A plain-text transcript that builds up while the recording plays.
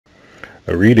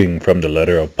A reading from the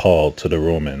letter of Paul to the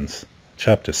Romans,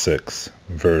 chapter 6,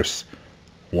 verse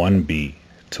 1b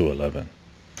to 11.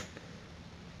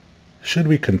 Should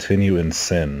we continue in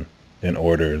sin in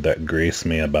order that grace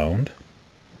may abound?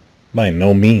 By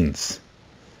no means.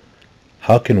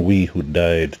 How can we who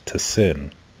died to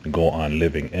sin go on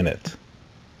living in it?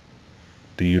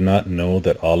 Do you not know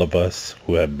that all of us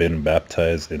who have been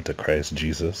baptized into Christ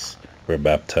Jesus were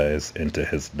baptized into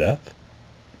his death?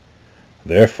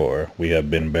 Therefore, we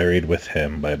have been buried with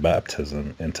him by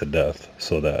baptism into death,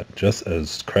 so that, just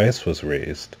as Christ was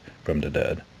raised from the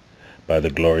dead by the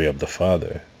glory of the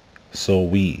Father, so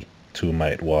we too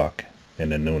might walk in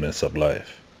the newness of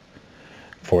life.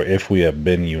 For if we have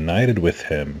been united with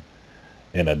him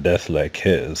in a death like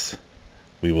his,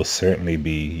 we will certainly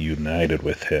be united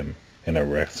with him in a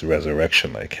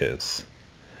resurrection like his.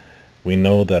 We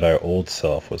know that our old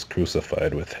self was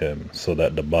crucified with him, so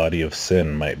that the body of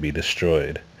sin might be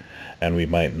destroyed, and we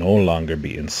might no longer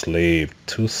be enslaved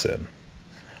to sin.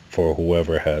 For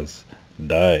whoever has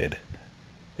died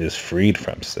is freed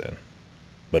from sin.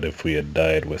 But if we had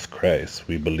died with Christ,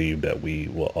 we believe that we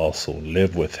will also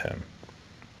live with him.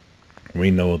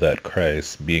 We know that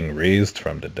Christ, being raised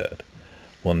from the dead,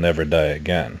 will never die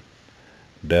again.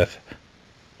 Death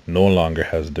no longer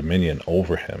has dominion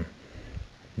over him.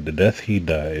 The death he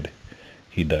died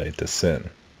to sin,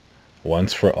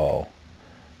 once for all,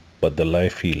 but the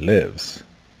life he lives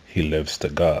to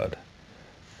God.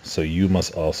 So you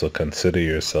must also consider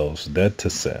yourselves dead to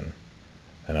sin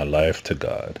and alive to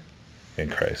God in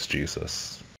Christ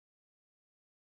Jesus.